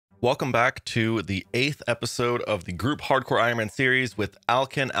Welcome back to the 8th episode of the group Hardcore Ironman series with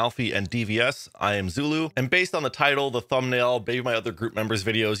Alkan, Alfie, and Devious. I am Zulu, and based on the title, the thumbnail, maybe my other group members'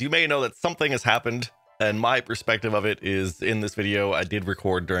 videos, you may know that something has happened, and my perspective of it is in this video. I did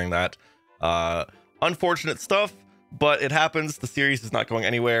record during that. Unfortunate stuff, but it happens. The series is not going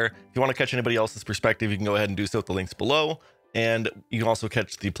anywhere. If you want to catch anybody else's perspective, you can go ahead and do so with the links below, and you can also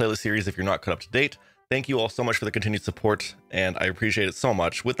catch the playlist series if you're not caught up to date. Thank you all so much for the continued support, and I appreciate it so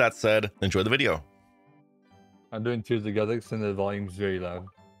much. With that said, enjoy the video. I'm doing two together because the volume's very loud.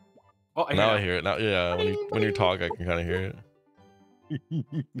 Oh, I hear it. Now, yeah, when you talk, I can kind of hear it. Bing,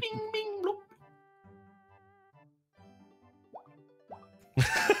 bing,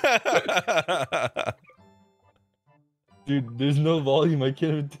 bloop. Dude, there's no volume. I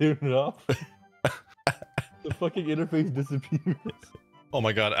can't even turn it off. The fucking interface disappears. Oh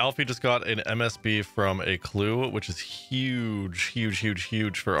my god, Alfie just got an MSB from a clue, which is huge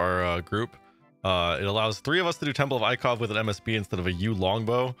for our group. It allows 3 of us to do Temple of Ikov with an MSB instead of a U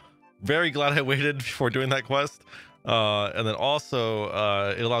longbow. Very glad I waited before doing that quest. And then also,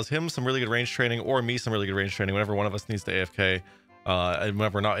 it allows him some really good range training, or me some really good range training, whenever one of us needs to AFK. And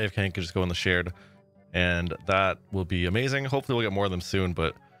whenever we're not AFK, you can just go in the shared. And that will be amazing. Hopefully we'll get more of them soon,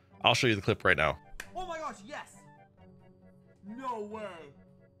 but I'll show you the clip right now. Oh my gosh, yes! No way!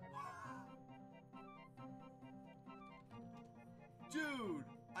 Dude!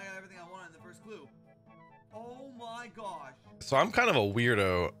 I got everything I wanted in the first clue. Oh my gosh! So I'm kind of a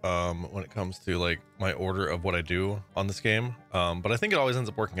weirdo when it comes to like my order of what I do on this game, but I think it always ends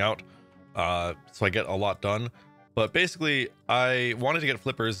up working out, so I get a lot done. But basically, I wanted to get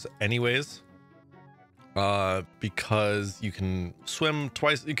flippers anyways, because you can swim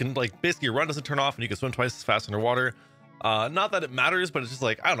twice. You can like basically your run doesn't turn off, and you can swim twice as fast underwater. Not that it matters, but it's just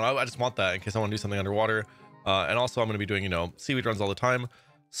like, I don't know, I just want that in case I want to do something underwater. And also I'm going to be doing, you know, seaweed runs all the time.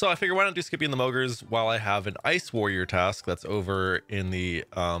 So I figure why not do Skippy and the Mogres while I have an Ice Warrior task that's over in the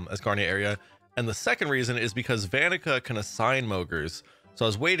Asgarnia area. And the second reason is because Vanica can assign Mogres. So I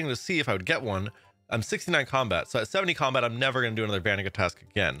was waiting to see if I would get one. I'm 69 combat. So at 70 combat, I'm never going to do another Vanica task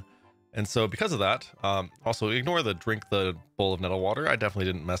again. And so because of that, also ignore the drink the bowl of nettle water. I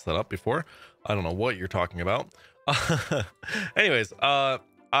definitely didn't mess that up before. I don't know what you're talking about. Anyways,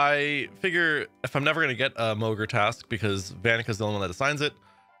 I figure if I'm never going to get a Mogre task because Vanica's the only one that assigns it,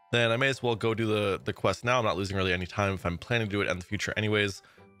 then I may as well go do the quest now. I'm not losing really any time if I'm planning to do it in the future anyways.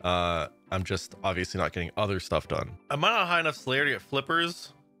 I'm just obviously not getting other stuff done. Am I not high enough Slayer to get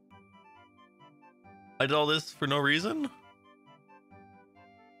flippers? I did all this for no reason?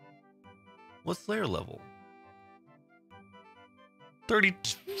 What's Slayer level?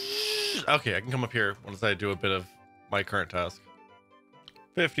 32. Okay, I can come up here once I do a bit of my current task.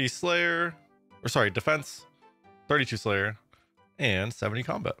 50 Slayer, or sorry, defense, 32 Slayer, and 70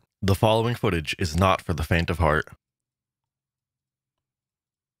 combat. The following footage is not for the faint of heart.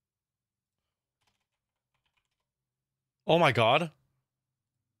 Oh my god.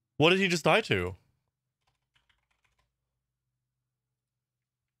 What did he just die to?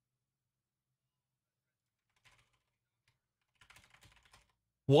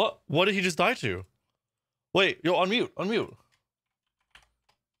 What did he just die to? Wait, yo, unmute.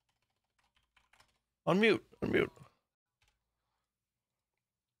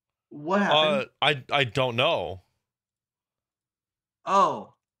 What happened? I don't know.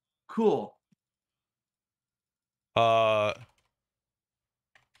 Oh, cool. Yeah,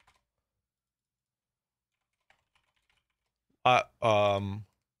 I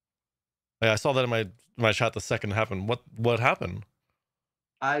saw that in my chat the second it happened. What happened?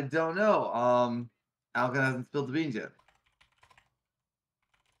 I don't know. Alkan hasn't spilled the beans yet.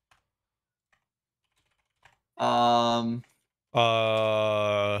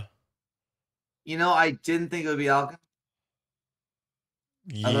 You know, I didn't think it would be Alkan.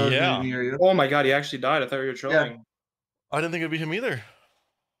 I thought it was Yeah. gonna be me or you. Oh my god, he actually died. I thought you were trolling. I didn't think it'd be him either.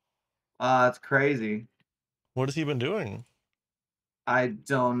 It's crazy. What has he been doing? I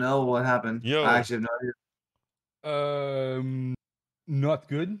don't know what happened. Yo. I actually have no idea. Not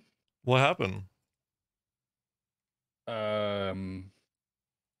good. What happened?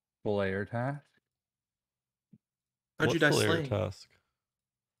 Player task. How'd you die What's the layer slaying? task?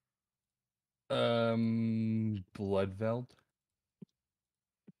 Bloodveld.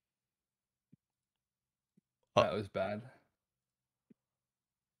 That was bad.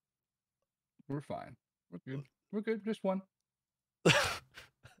 We're fine. We're good. We're good. Just one.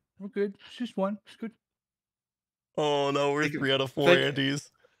 We're good. It's just one. It's good. Oh no, we're Think- 3 out of 4 think-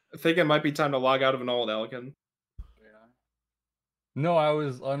 Andes. I think it might be time to log out of an old Alkan. No, I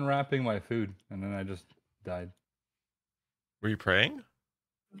was unwrapping my food and then I just died. Were you praying?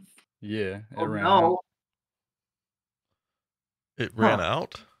 Yeah, it Oh ran no, out. It ran Huh.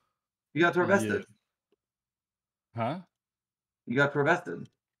 out. you got torvested. Huh? You got torvested.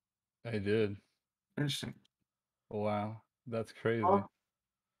 I did. Interesting. Wow, that's crazy. Oh,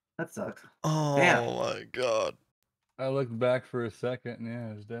 that sucks. Damn. Oh my god. I looked back for a second, and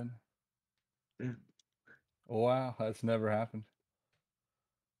yeah, it was dead. Damn. Wow, that's never happened.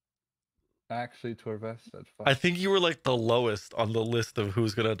 Actually, torvested. Fuck. I think you were like the lowest on the list of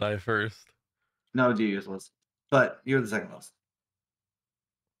who's gonna die first. No, Devious was, but you're the second most.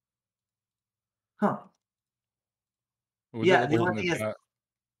 Huh? Was Yeah. it The listed only in thing the is,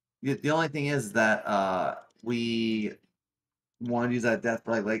 chat? the only thing is that we wanted to use that death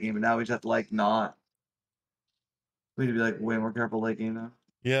for like late game, but now we just have to like not. We need to be like way more careful late game now.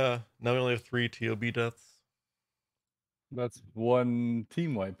 Yeah. Now we only have 3 TOB deaths. That's one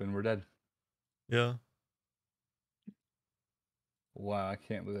team wipe, and we're dead. Yeah. Wow, I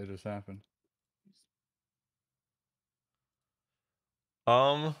can't believe that just happened.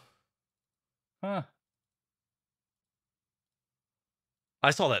 Huh.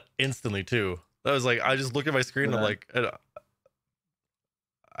 I saw that instantly too. That was like I just looked at my screen and I'm like,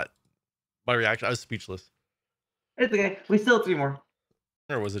 my reaction. I was speechless. It's okay. We still have 3 more.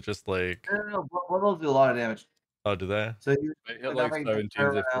 Or was it just like, No. Bloodvelds do a lot of damage. oh, do they? So you They hit like 17s if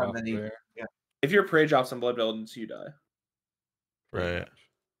you're off there. yeah. If your prey drops on bloodveld, you die. Pretty Right. much.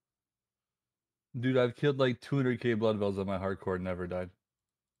 Dude, I've killed like 200k bloodvelds on my hardcore and never died.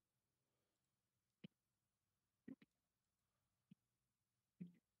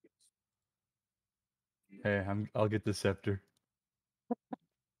 Hey, I'll get the scepter.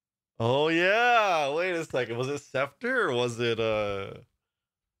 Oh yeah. Wait a second. Was it Scepter or was it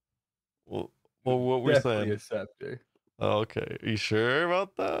what we're Definitely saying? a scepter. Oh, okay. Are you sure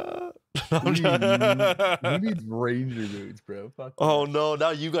about that? Who needs ranger boots, bro? Fuck Oh that. no, now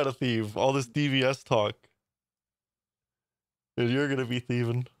you got a thief. All this DVS talk. And you're gonna be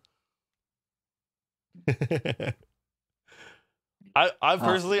thieving. I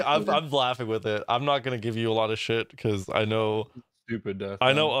personally I'm laughing with it. I'm not gonna give you a lot of shit because I know Stupid death.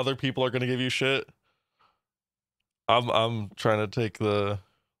 I know other people are gonna give you shit. I'm trying to take the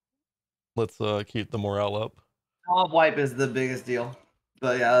let's keep the morale up. Top wipe is the biggest deal.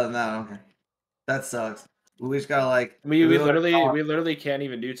 But yeah, other than that, I don't care. That sucks. We just gotta like We literally can't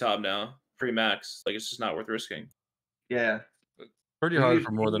even do top now. Free max. Like it's just not worth risking. yeah. Pretty We hard need-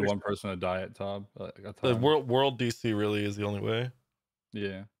 for more than one person to die at top. The world DC really is the only way.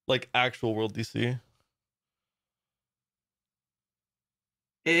 Yeah. Like actual world DC.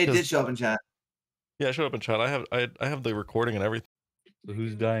 It did show up in chat. Yeah, shut up in chat. I have the recording and everything. So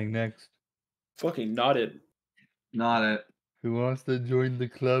who's dying next? Fucking not it. Not it. Who wants to join the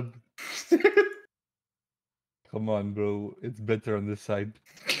club? Come on, bro. It's better on this side.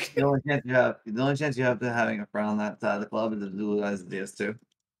 The only chance you have to having a friend on that side of the club is if Zulu has the DS2.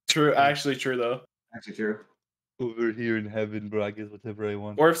 True, actually true though. Actually true. Over here in heaven, bro. I guess whatever I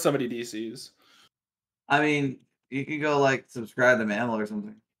want. Or if somebody DCs. I mean, you could go like subscribe to Mammal or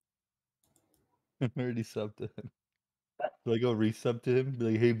something. I already subbed to him. Do I go resub to him?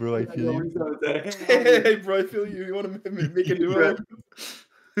 Be like, hey, bro, I feel you. Hey, bro, I feel you. You want to make a duo?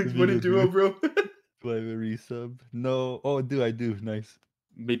 You want a duo, bro? Do I have a resub? No. Oh, I do. Nice.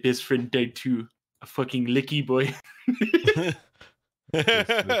 My best friend died too. A fucking licky boy.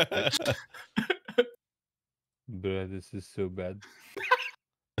 Bro, this is so bad.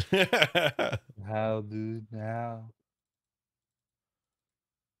 How, dude? How?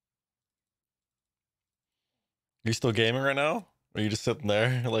 You still gaming right now? Or are you just sitting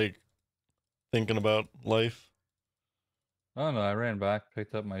there, like, thinking about life? I don't know. I ran back,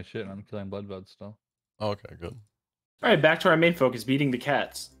 picked up my shit, and I'm killing bloodveld still. Okay, good. All right, back to our main focus: beating the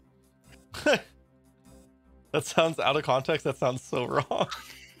cats. That sounds out of context. That sounds so wrong.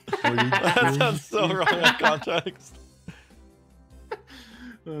 That That sounds so wrong out of context.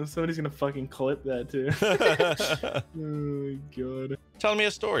 Somebody's gonna fucking clip that too. Oh my god. Tell me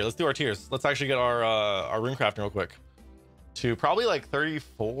a story. Let's do our tiers. Let's actually get our rune crafting real quick. To probably like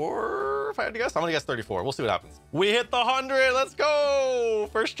 34, if I had to guess. I'm gonna guess 34. We'll see what happens. We hit the 100. Let's go.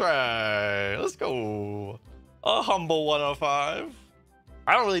 First try. Let's go. A humble 105.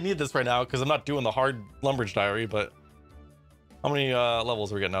 I don't really need this right now because I'm not doing the hard Lumbridge diary, but how many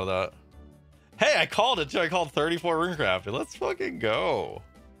levels are we getting out of that? Hey, I called it too. I called 34 rune crafted. Let's fucking go.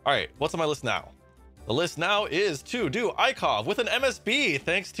 All right, what's on my list now? The list now is to do Ikov with an MSB.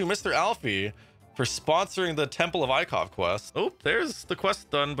 Thanks to Mr. Alfie for sponsoring the Temple of Ikov quest. Oh, there's the quest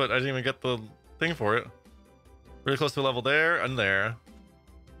done, but I didn't even get the thing for it. Really close to a level there and there.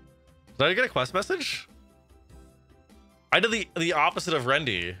 Did I get a quest message? I did the opposite of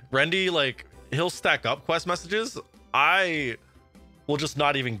Rendy. Rendy, like, he'll stack up quest messages. I will just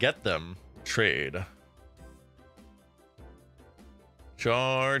not even get them. Trade.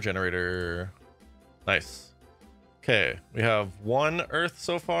 Jar generator. Nice. Okay, we have 1 earth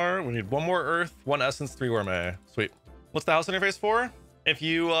so far. We need 1 more earth, 1 essence, 3 worm. Sweet. What's the house interface for? If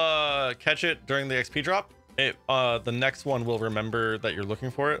you catch it during the XP drop, it the next one will remember that you're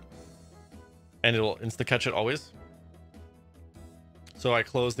looking for it, and it'll insta catch it always. So I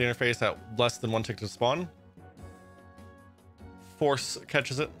close the interface at less than 1 tick to spawn. Force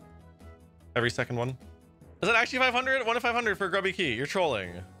catches it every second one. Is that actually 500? 1 in 500 for a grubby key. You're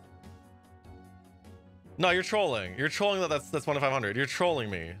trolling. No, you're trolling. You're trolling that's 1 in 500. You're trolling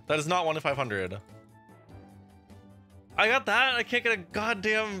me. That is not 1 in 500. I got that. I can't get a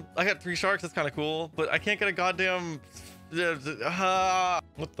goddamn. I got 3 sharks. That's kind of cool, but I can't get a goddamn.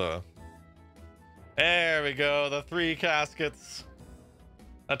 What the? There we go. The 3 caskets.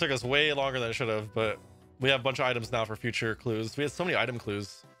 That took us way longer than it should have, but we have a bunch of items now for future clues. We had so many item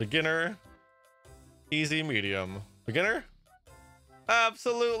clues. Beginner, easy, medium. Beginner?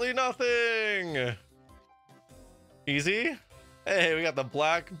 Absolutely nothing. Easy? Hey, we got the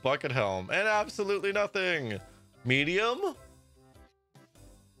black bucket helm and absolutely nothing. Medium?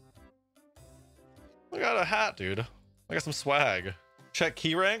 I got a hat, dude. I got some swag. Check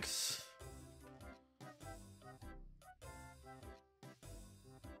key ranks.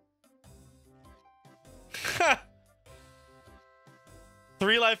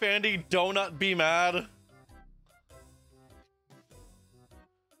 Three life Andy, donut be mad.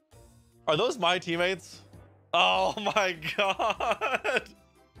 Are those my teammates? Oh my god.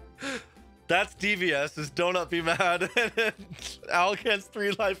 That's Devious, is donut be mad. And Alkan's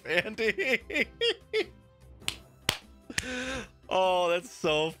 3 life Andy. Oh, that's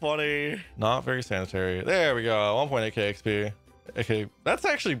so funny. Not very sanitary. There we go. 1.8k XP. Okay, that's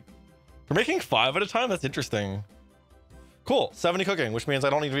actually, for making 5 at a time, that's interesting. Cool. 70 cooking, which means I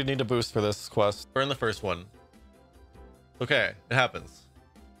don't even need to boost for this quest. We're in the first one. Okay, it happens.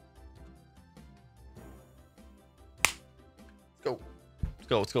 Let's go. Let's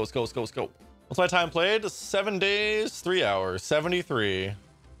go, let's go, let's go, let's go, let's go. What's my time played? 7 days, 3 hours, 73. It's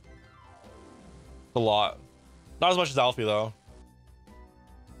a lot. Not as much as Alfie, though.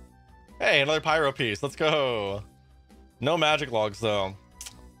 Hey, another pyro piece. Let's go. No magic logs, though.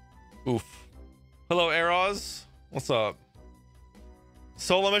 Oof. Hello, Eros. What's up?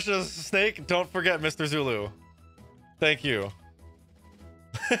 Solo mission as a snake. Don't forget Mr. Zulu. Thank you.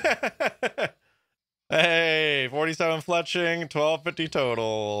 Hey, 47 fletching, 1250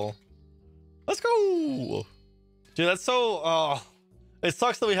 total. Let's go. Dude, that's so... it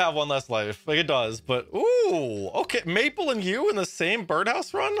sucks that we have 1 less life. Like, it does, but... Ooh, okay. Maple and you in the same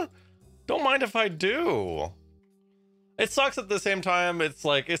birdhouse run? Don't mind if I do. It sucks at the same time. It's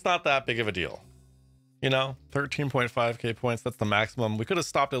like, it's not that big of a deal. You know, 13.5k points. That's the maximum. We could have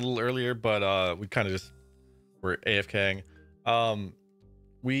stopped it a little earlier, but we kind of just were AFKing.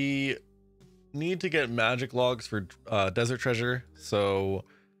 We need to get magic logs for desert treasure. So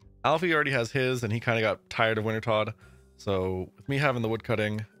Alfie already has his, and he kind of got tired of Wintertodd. So with me having the wood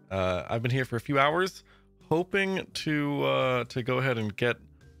cutting, I've been here for a few hours, hoping to go ahead and get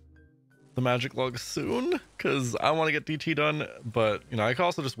the magic logs soon, because I want to get DT done. But you know, I can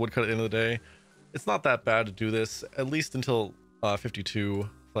also just wood cut at the end of the day. It's not that bad to do this, at least until 52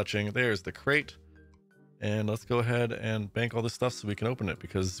 fletching. There's the crate. And let's go ahead and bank all this stuff so we can open it,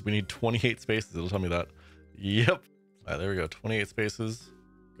 because we need 28 spaces. It'll tell me that. Yep. All right, there we go. 28 spaces.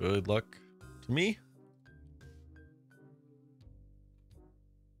 Good luck to me.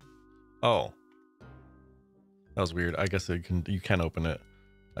 Oh. That was weird. I guess you can open it.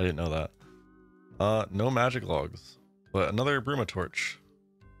 I didn't know that. No magic logs, but another Bruma torch.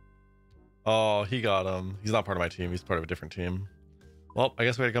 Oh, he got him. He's not part of my team. He's part of a different team. Well, I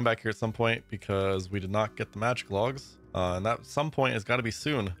guess we had to come back here at some point because we did not get the magic logs. And that some point has got to be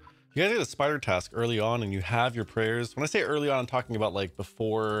soon. You guys get a spider task early on and you have your prayers. When I say early on, I'm talking about like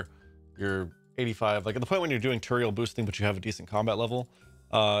before you're 85, like at the point when you're doing Turiel boosting, but you have a decent combat level.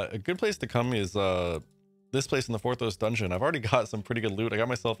 A good place to come is this place in the Forthos dungeon. I've already got some pretty good loot. I got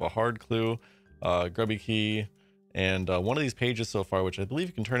myself a hard clue, grubby key, and one of these pages so far, which I believe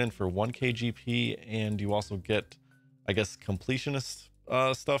you can turn in for 1k GP, and you also get, I guess, completionist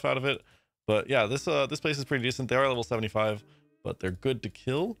stuff out of it. But yeah, this place is pretty decent. They are level 75, but they're good to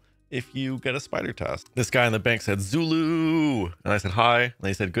kill if you get a spider task. This guy in the bank said Zulu, and I said hi, and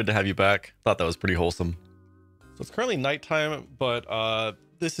they said good to have you back. Thought that was pretty wholesome. So it's currently nighttime, but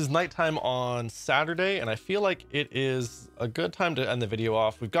this is nighttime on Saturday, and I feel like it is a good time to end the video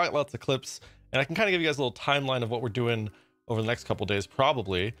off. We've got lots of clips, and I can kind of give you guys a little timeline of what we're doing over the next couple days,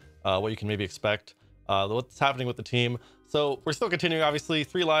 probably, what you can maybe expect, what's happening with the team. So we're still continuing, obviously.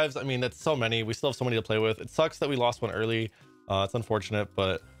 3 lives, I mean, that's so many. We still have so many to play with. It sucks that we lost one early. It's unfortunate,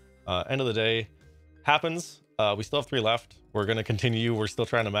 but end of the day, happens. We still have 3 left. We're going to continue. We're still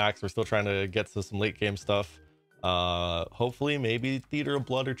trying to max. We're still trying to get to some late game stuff. Hopefully, maybe Theater of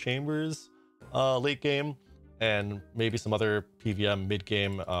Blood or Chambers late game, and maybe some other PVM mid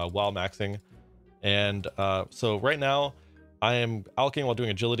game while maxing. And so right now, I am alking while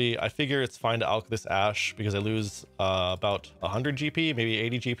doing agility. I figure it's fine to alk this Ash because I lose about 100 GP, maybe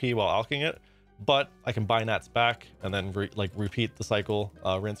 80 GP while alking it. But I can buy Nats back and then repeat the cycle,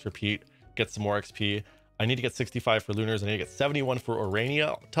 rinse, repeat, get some more XP. I need to get 65 for Lunars. I need to get 71 for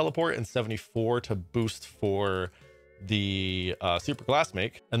Orania teleport and 74 to boost for the Super Glass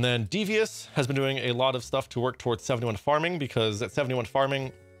make. And then Devious has been doing a lot of stuff to work towards 71 farming, because at 71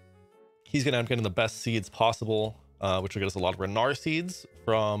 farming, he's going to end up getting the best seeds possible, which will get us a lot of Renar seeds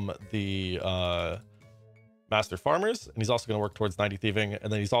from the Master Farmers. And he's also going to work towards 90 thieving.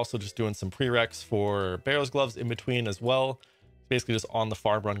 And then he's also just doing some prereqs for Barrow's Gloves in between as well. Basically just on the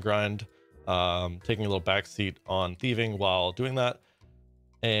farm run grind, taking a little backseat on thieving while doing that.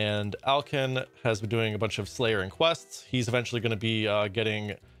 And Alkan has been doing a bunch of Slayer and quests. He's eventually going to be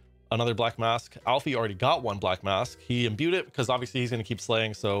getting another Black Mask. Alfie already got 1 Black Mask. He imbued it because obviously he's going to keep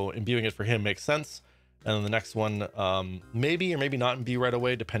slaying, so imbuing it for him makes sense. And then the next one, maybe or maybe not imbue right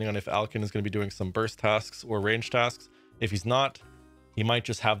away, depending on if Alkan is going to be doing some burst tasks or range tasks. If he's not, he might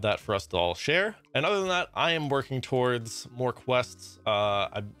just have that for us to all share. And other than that, I am working towards more quests.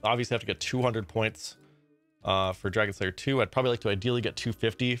 I obviously have to get 200 points for Dragon Slayer 2. I'd probably like to ideally get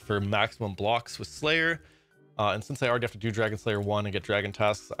 250 for maximum blocks with Slayer. And since I already have to do Dragon Slayer 1 and get dragon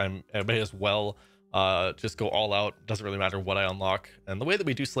tasks, I may as well just go all out. Doesn't really matter what I unlock. And the way that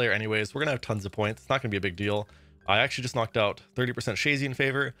we do Slayer anyways, we're going to have tons of points. It's not going to be a big deal. I actually just knocked out 30% Shazy in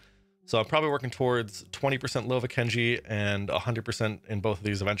favor. So I'm probably working towards 20% Lova Kenji and 100% in both of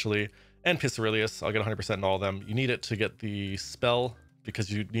these eventually. And Pisarilius, I'll get 100% in all of them. You need it to get the spell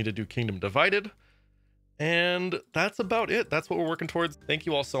because you need to do Kingdom Divided. And that's about it. That's what we're working towards. Thank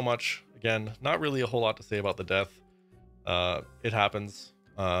you all so much. Again, not really a whole lot to say about the death. It happens.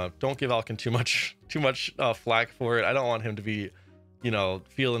 Don't give Alkan too much flack for it. I don't want him to be, you know,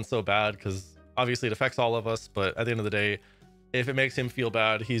 feeling so bad, because obviously it affects all of us. But at the end of the day, if it makes him feel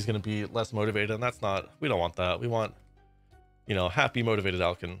bad, he's going to be less motivated, and we don't want that. We want, you know, happy, motivated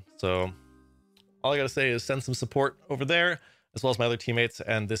Alkan. So all I got to say is send some support over there, as well as my other teammates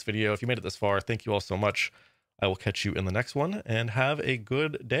and this video. If you made it this far, thank you all so much. I will catch you in the next one, and have a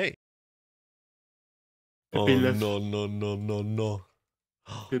good day. Oh, no.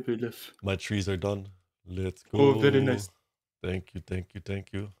 My trees are done. Let's go. Oh, very nice. Thank you.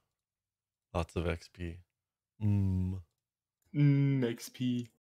 Lots of XP. XP.